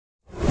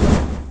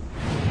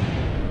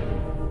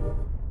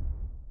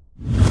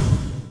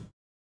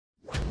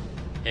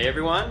Hey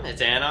everyone,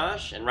 it's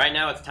Anoj, and right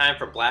now it's time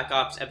for Black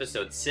Ops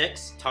Episode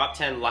 6, Top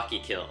 10 Lucky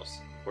Kills,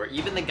 where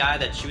even the guy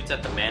that shoots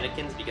at the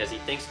mannequins because he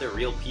thinks they're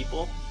real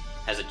people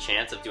has a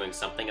chance of doing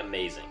something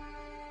amazing.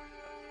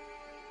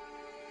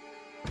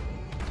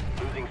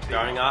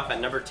 Starting off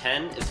at number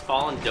 10 is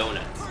Fallen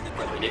Donuts,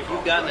 and if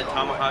you've gotten a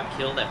tomahawk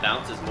kill that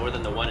bounces more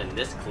than the one in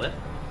this clip,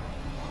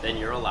 then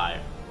you're a liar.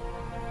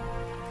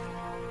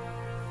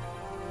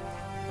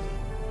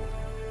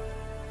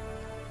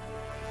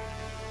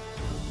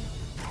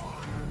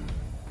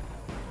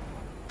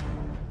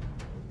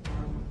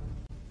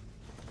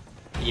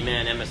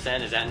 E-Man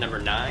MSN is at number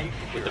 9,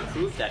 with the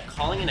proof that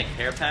calling in a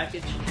care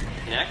package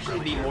can actually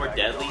be more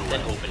deadly than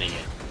opening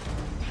it.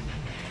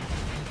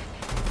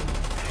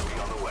 Enemy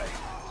on the way.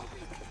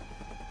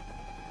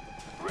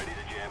 Ready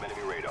to jam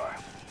enemy radar.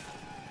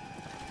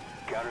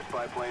 Counter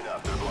spy plane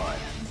up, they're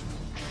blind.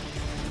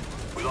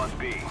 We lost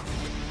B.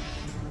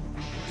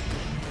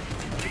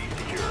 B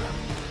secure.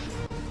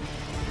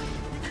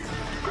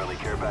 Friendly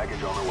care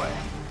package on the way.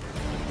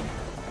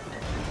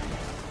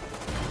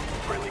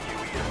 Friendly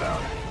QE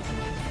inbound.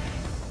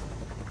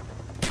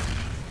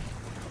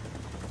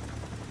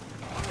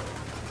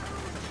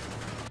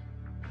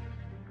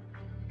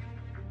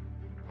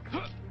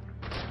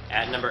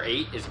 At number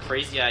 8 is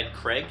Crazy-Eyed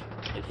Craig,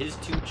 and his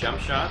 2 jump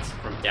shots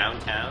from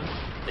downtown,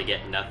 they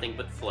get nothing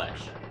but flesh.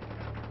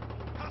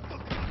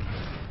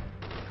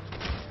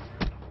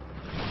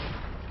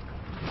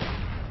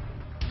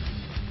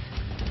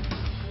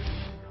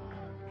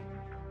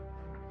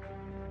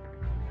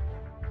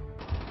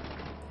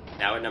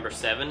 Now at number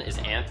 7 is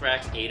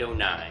Anthrax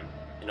 809,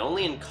 and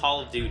only in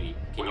Call of Duty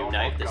can you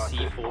knife the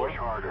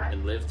C4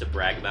 and live to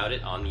brag about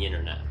it on the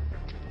internet.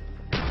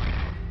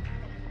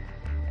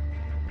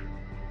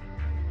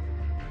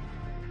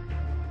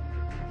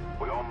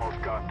 We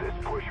almost got this.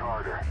 Push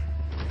harder.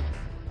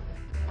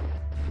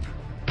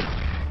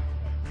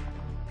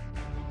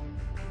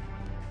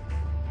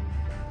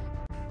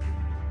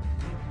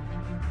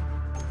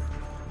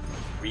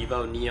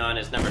 Revo Neon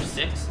is number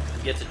 6,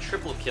 who gets a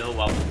triple kill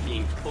while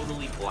being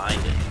totally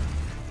blinded.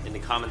 In the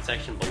comment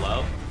section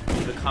below,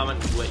 leave a comment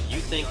with what you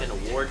think an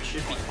award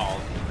should be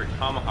called for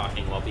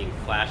tomahawking while being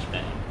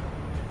flashbanged.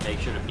 Make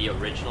sure to be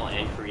original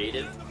and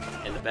creative,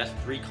 and the best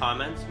 3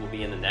 comments will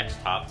be in the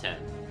next top 10.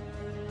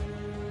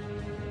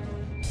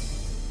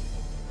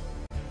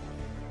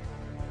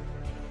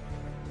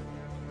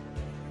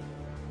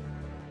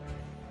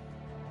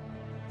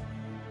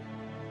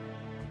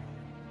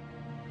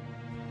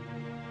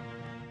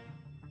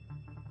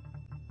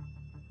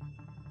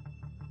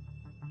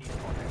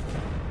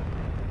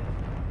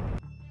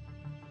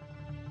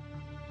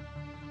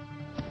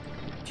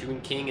 Toon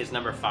King is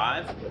number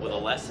 5, with a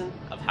lesson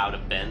of how to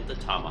bend the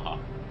tomahawk.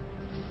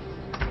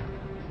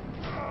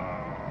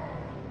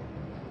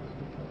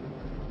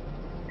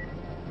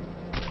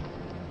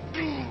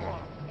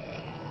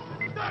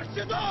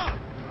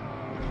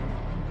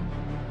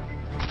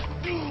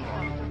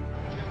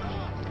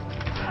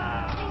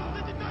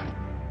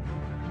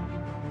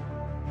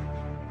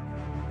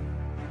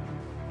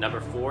 Number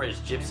 4 is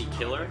Gypsy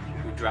Killer,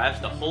 who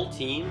drives the whole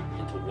team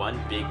into one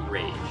big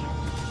rage.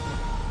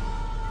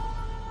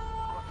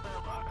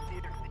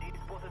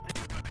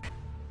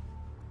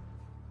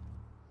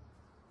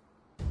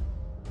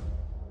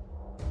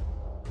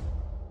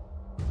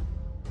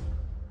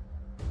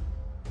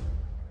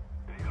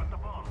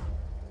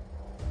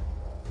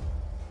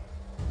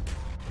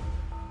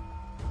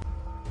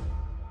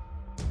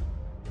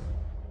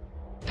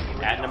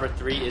 At number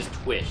 3 is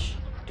Twish,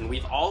 and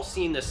we've all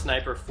seen the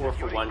sniper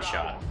 4-for-1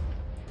 shot,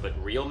 but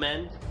real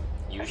men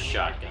use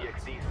shotguns.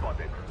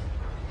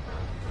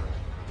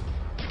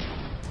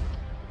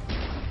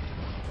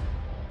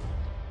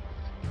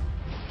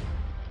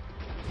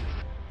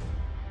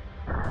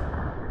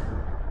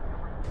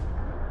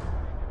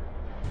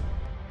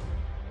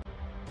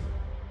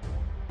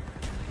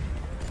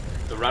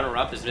 The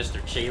runner-up is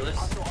Mr.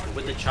 Chalice, and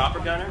with the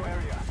chopper gunner,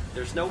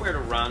 there's nowhere to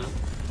run,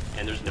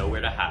 and there's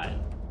nowhere to hide.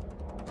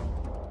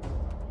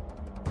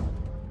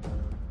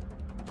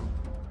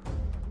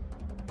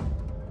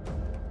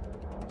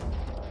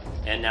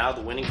 And now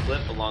the winning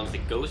clip belongs to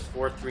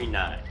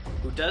Ghost439,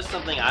 who does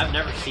something I've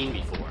never seen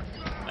before,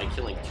 by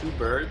killing 2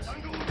 birds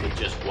with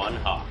just 1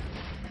 hawk.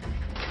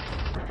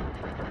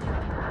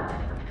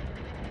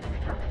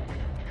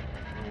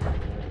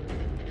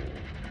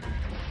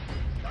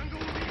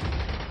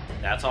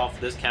 That's all for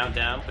this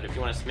countdown, but if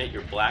you want to submit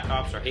your Black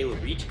Ops or Halo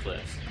Reach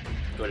clips,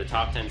 go to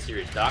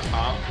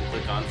top10series.com and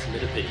click on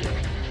Submit a Video.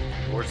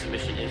 More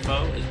submission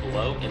info is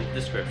below in the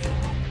description.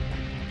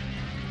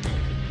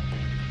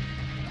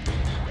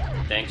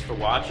 Thanks for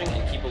watching,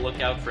 and keep a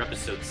lookout for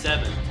Episode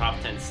 7, Top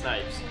 10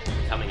 Snipes,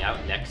 coming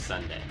out next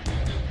Sunday.